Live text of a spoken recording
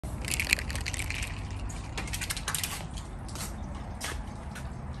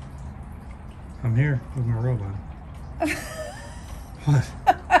I'm here with my robe on.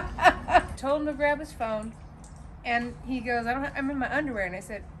 What? Told him to grab his phone, and he goes, I'm in my underwear. And I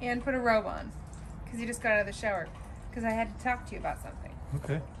said, and put a robe on, because he just got out of the shower. Because I had to talk to you about something.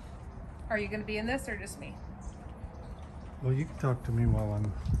 Okay. Are you going to be in this or just me? Well, you can talk to me while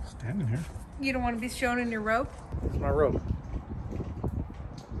I'm standing here. You don't want to be shown in your robe? It's my robe.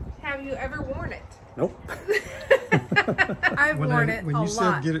 Have you ever worn it? Nope. I've worn it when a you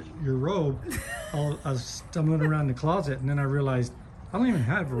lot. said get your robe, I was stumbling around the closet, and then I realized I don't even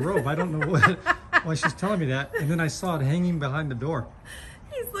have a robe. I don't know why she's telling me that. And then I saw it hanging behind the door.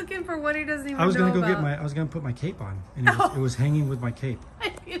 He's looking for what he doesn't even know I was gonna go about. get I was gonna put my cape on, and it was hanging with my cape.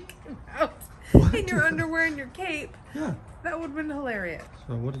 You came out What? in your underwear and your cape. Yeah. That would have been hilarious.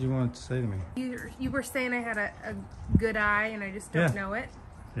 So what did you want to say to me? You were saying I had a good eye and I just don't know it.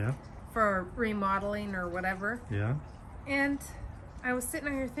 Yeah. For remodeling or whatever. Yeah. And I was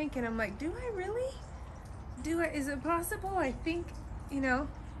sitting here thinking, I'm like, do I really? Is it possible? I think,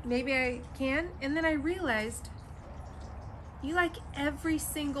 maybe I can. And then I realized you like every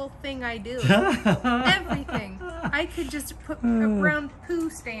single thing I do. Everything. I could just put a brown poo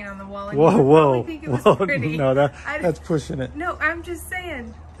stain on the wall and you would probably think it was pretty. No, that's pushing it. No, I'm just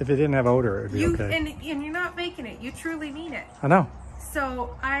saying. If it didn't have odor, it would be okay. And you're not faking it. You truly mean it. I know.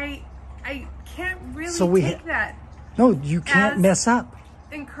 So I can't really take that. No, you can't mess up.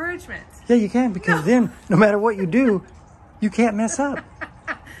 Encouragement. Yeah, you can, because then no matter what you do, you can't mess up.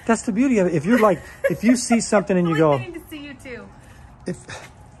 That's the beauty of it. If you see something and you go, I need to see you too.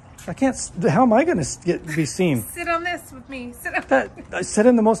 I can't, how am I going to be seen? Sit on this with me. I sit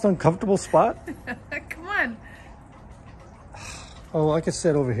in the most uncomfortable spot? Come on. Oh, I could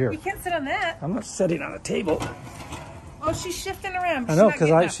sit over here. You can't sit on that. I'm not sitting on a table. Oh, she's shifting around. I know,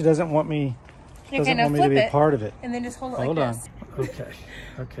 because she doesn't want me. She doesn't want me to be a part of it. And then just hold it like this. Okay.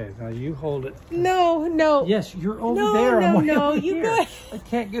 Okay. Now you hold it. No. Yes, you're over there. No. You go ahead. I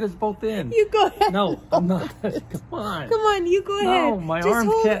can't get us both in. You go ahead. No, I'm not. Come on. Come on, you go ahead. No, my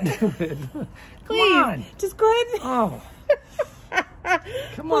arms can't do it. Come on. Just go ahead. Oh.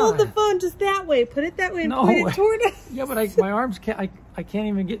 Come on. Hold the phone just that way. Put it that way and point it toward us. Yeah, but my arms can't. I can't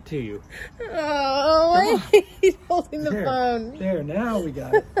even get to you. Oh, he's holding the phone. There, now we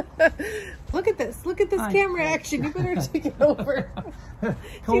got it. Look at this. Look at this camera action. You better take it over.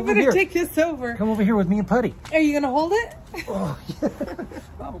 You better take this over. Come over here with me and Putty. Are you going to hold it? Oh, yeah.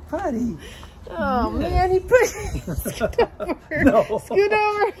 Oh, Putty. Oh, man. He scoot over. No. Scoot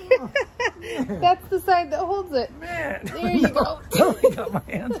over. That's the side that holds it. Man. There you go. I got my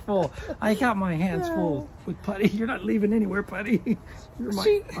hands full. I got my hands full with Putty. You're not leaving anywhere, Putty. You're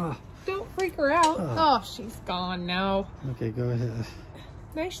my... Don't freak her out. Oh, she's gone now. Okay, go ahead.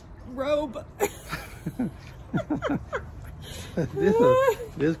 Nice robe. This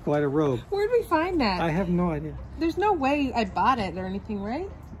is quite a robe. Where'd we find that? I have no idea. There's no way I bought it or anything, right?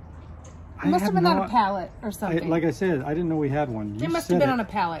 It must have been on a pallet or something. Like I said, I didn't know we had one. It must have been on a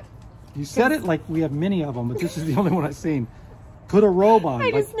pallet. You said it like we have many of them, but this is the only one I've seen. Put a robe on.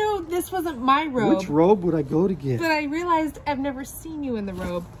 I just know this wasn't my robe. Which robe would I go to get? But I realized I've never seen you in the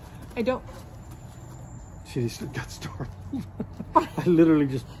robe. I don't... She just got startled. I literally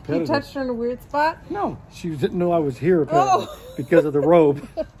just petted You touched her in a weird spot? No, she didn't know I was here apparently because of the robe.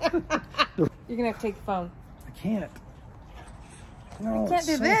 You're going to have to take the phone. I can't. No, I can't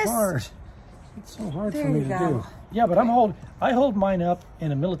do this. Hard. It's so hard for me to go. do. Yeah, but I hold mine up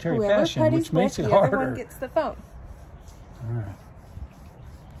in a military fashion, which makes it harder. Everyone gets the phone. All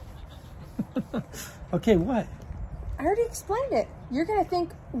right. Okay, what? I already explained it. You're going to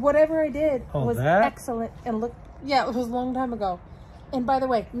think whatever I did was excellent and look. Yeah, it was a long time ago. And by the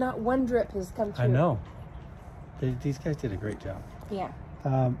way, not one drip has come through. I know. These guys did a great job. Yeah.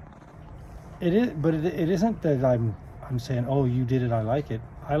 It is, but it isn't that I'm saying, oh, you did it, I like it.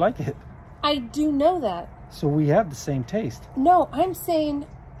 I like it. I do know that. So we have the same taste. No, I'm saying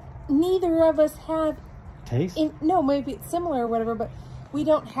neither of us have taste. No, maybe it's similar or whatever, but we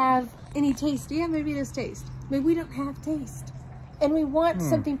don't have any taste. Yeah, maybe it is taste. Maybe we don't have taste. And we want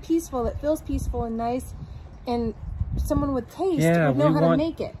something peaceful that feels peaceful and nice, and someone with taste would know how to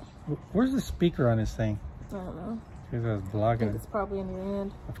make it. Where's the speaker on this thing? I don't know. Because I was blocking it. It's probably in your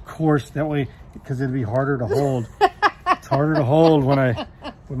hand. Of course, that way, because it'd be harder to hold. It's harder to hold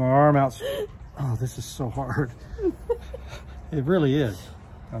with my arm out. Oh, this is so hard. It really is.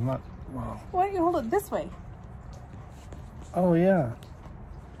 I'm not. Wow. Why don't you hold it this way? Oh yeah.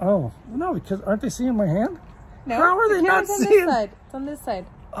 Oh no, because aren't they seeing my hand? No. How are they not seeing? This side. It's on this side.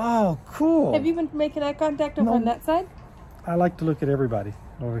 Oh, cool. Have you been making eye contact over on that side? I like to look at everybody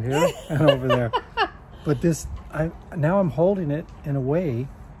over here and over there. But now I'm holding it in a way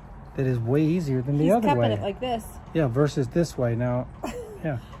that is way easier than the He's other cupping way. it like this. Yeah, versus this way now.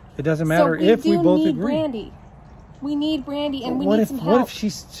 Yeah, it doesn't matter if we both So we do need agree. Brandy. We need Brandy, and we What need if some help.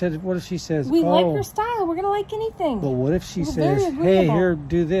 what if she says We oh, like her style. We're gonna like anything. but what if she We're says, very hey, agreeable. here,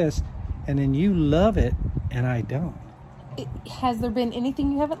 do this, and then you love it and I don't? Has there been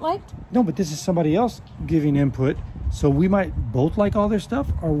anything you haven't liked? No, but this is somebody else giving input, so we might both like all their stuff,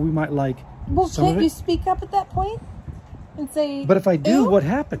 or we might like Well, some can't of you it. speak up at that point and say? But if I do, "Ew," what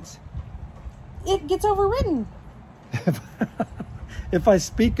happens? it gets overridden. If I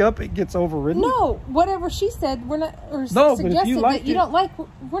speak up, it gets overridden. No, whatever she said, we're not, or No, but if suggested you liked that you it- don't like,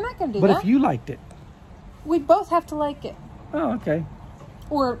 we're not going to do But that. if you liked it, We both have to like it, oh, okay.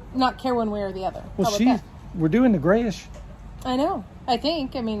 or not care one way or the other. Well, How about that? we're doing the grayish. I know. I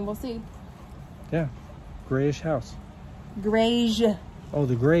think. I mean, we'll see. Yeah, grayish house. Grayish. Oh,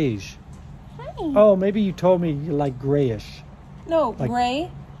 the grayish. Hi. Oh, maybe you told me you like grayish. No, like- gray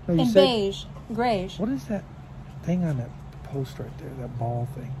No, you and said- beige. Grayish. What is that thing on that post right there? That ball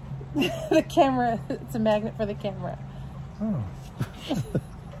thing. The camera. It's a magnet for the camera. Oh.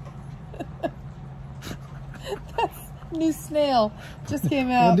 New snail just came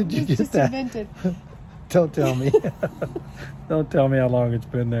out. When did you It's get just that? invented. Don't tell me. Don't tell me how long it's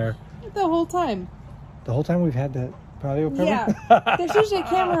been there. The whole time. The whole time we've had that patio cover? Yeah. There's usually a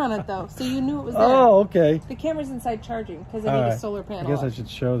camera on it though, so you knew it was there. Oh, okay. The camera's inside charging because I All need right. a solar panel. I guess I up. should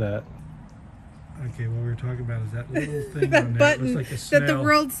show that. Okay, what we were talking about is that little thing that on there. button It looks like a that the snail.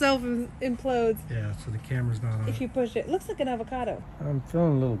 world self implodes Yeah, so the camera's not on. if you push it. Looks like an avocado. I'm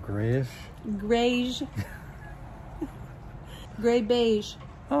feeling a little grayish. Grayish. Gray beige.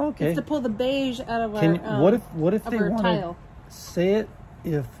 Oh, okay. It's to pull the beige out of Can our what if of they our want tile. to say it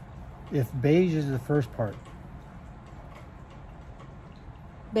if beige is the first part?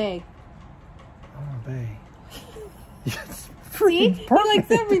 Bay. Oh, bay. Yes. See? Freaking He perfect.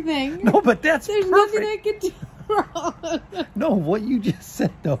 likes everything. No, but that's There's perfect. nothing I can do wrong. No, what you just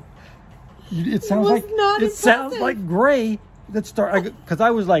said though. It sounds was like not it sounds impressive. like gray. That start because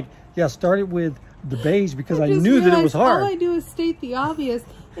I was like, yeah, started with the beige because I just knew that it was realized all I hard. do is state the obvious,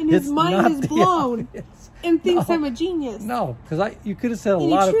 and his It's mind not is the blown obvious. and thinks No. I'm a genius. No, because you could have said a And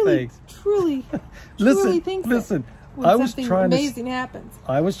lot he truly, of things. truly Listen, thinks listen. it when I was something trying to. amazing happens.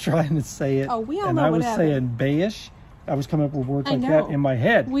 I was trying to say it. Oh, we all and know I what was happened. saying beige. I was coming up with words I like know. that in my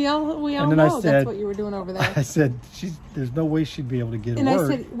head. We all And then I know said- that's what you were doing over there. I said, there's no way she'd be able to get And a I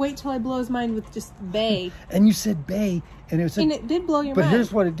word. said, wait till I blow his mind with just bay. And you said bay, and it was. And it did blow your But mind.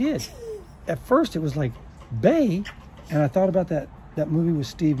 here's what it did. At first, it was like bay, and I thought about that movie with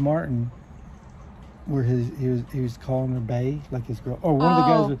Steve Martin, where he was calling her bay, like his girl. Oh, one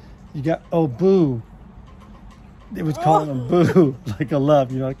of the guys. You got boo. It was calling him boo, like a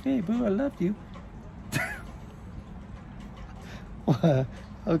love. You're like, hey, boo, I love you.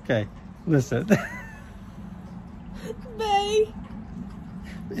 Okay, listen. Bay.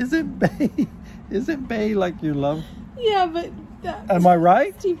 Isn't bay like your love? Yeah, but Am I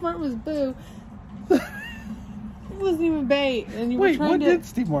right? Steve Martin was boo. It wasn't even bay. And you Wait, were trying what to... did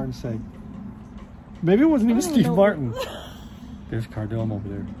Steve Martin say? Maybe it wasn't even I don't Steve know. Martin. There's Cardone over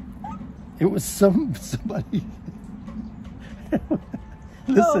there. It was somebody.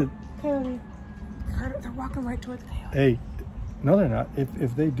 Listen, Oh, Coyote. They're walking right towards the coyote. hey, no, they're not.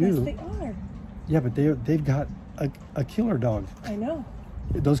 If they do, Yes, they are. yeah, but they've got a killer dog. I know.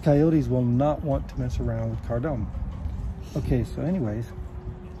 Those coyotes will not want to mess around with Cardone. Okay, so anyways,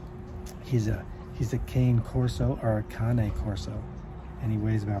 he's a cane corso or a cane corso, and he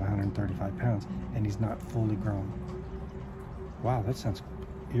weighs about 135 pounds, and he's not fully grown. Wow, that sounds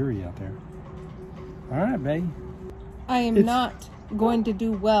eerie out there. All right, babe. I am It's- not going to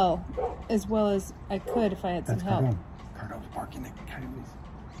do well as I could if I had some That's help. Cardone. Cardone's barking at coyotes.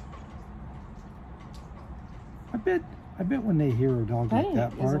 I bet when they hear a dog like Putty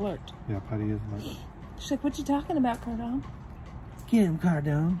that is bark, alert. yeah, Putty is alert. She's like, what you talking about, Cardone? Get him,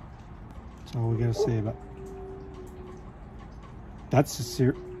 Cardone. That's all we gotta say about. That's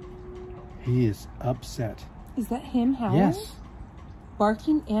a He is upset. Is that him howling? Yes,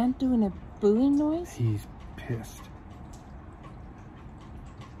 Barking and doing a booing noise? he's pissed.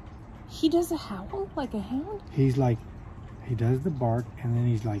 He does a howl like a hound? He's like, he does the bark, and then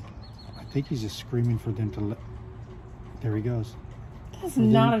he's like, I think he's just screaming for them to let. There he goes. That's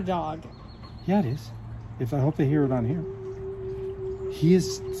And not then- a dog. Yeah, it is. I hope they hear it on here. He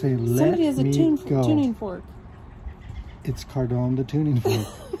is saying, "Let Somebody has a me go." tuning fork. It's Cardone, the tuning fork.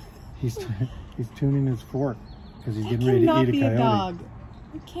 he's tuning his fork because he's That getting ready to cannot eat a be coyote. a dog.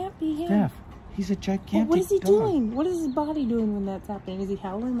 It can't be him. Steph, he's a gigantic But what is he dog. doing? What is his body doing when that's happening? Is he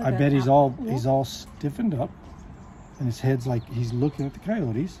howling? Like I a bet he's owl? all stiffened up, and his head's like he's looking at the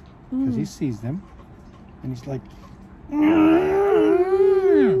coyotes. because he sees them, and he's like,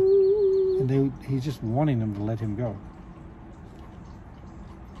 and he's just wanting them to let him go.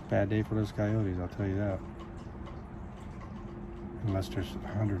 Bad day for those coyotes, I'll tell you that. Unless there's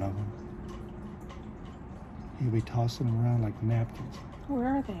 100 of them. He'll be tossing them around like napkins. Where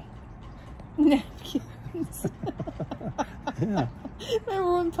are they? Napkins. Yeah.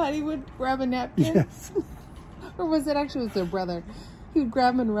 Remember when Patty would grab a napkin? Yes. Or was it actually their brother? He would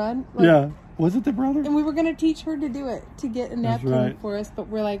grab and run. Yeah. Was it the brother? And we were going to teach her to do it, to get a napkin for us, but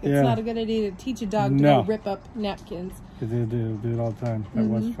we're like, it's not a good idea to teach a dog to go rip up napkins. Because they do it all the time. That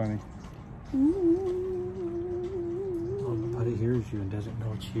was funny. Oh, Putty hears you and doesn't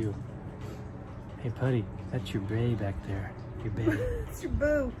know it's you. Hey, Putty, that's your bae back there. Your bae. It's your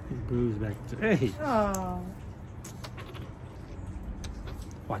boo. Your boo's back there. Hey. Oh.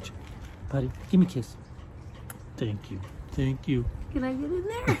 Watch it. Putty, give me a kiss. Thank you. Thank you. Can I get in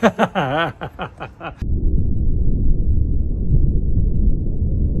there?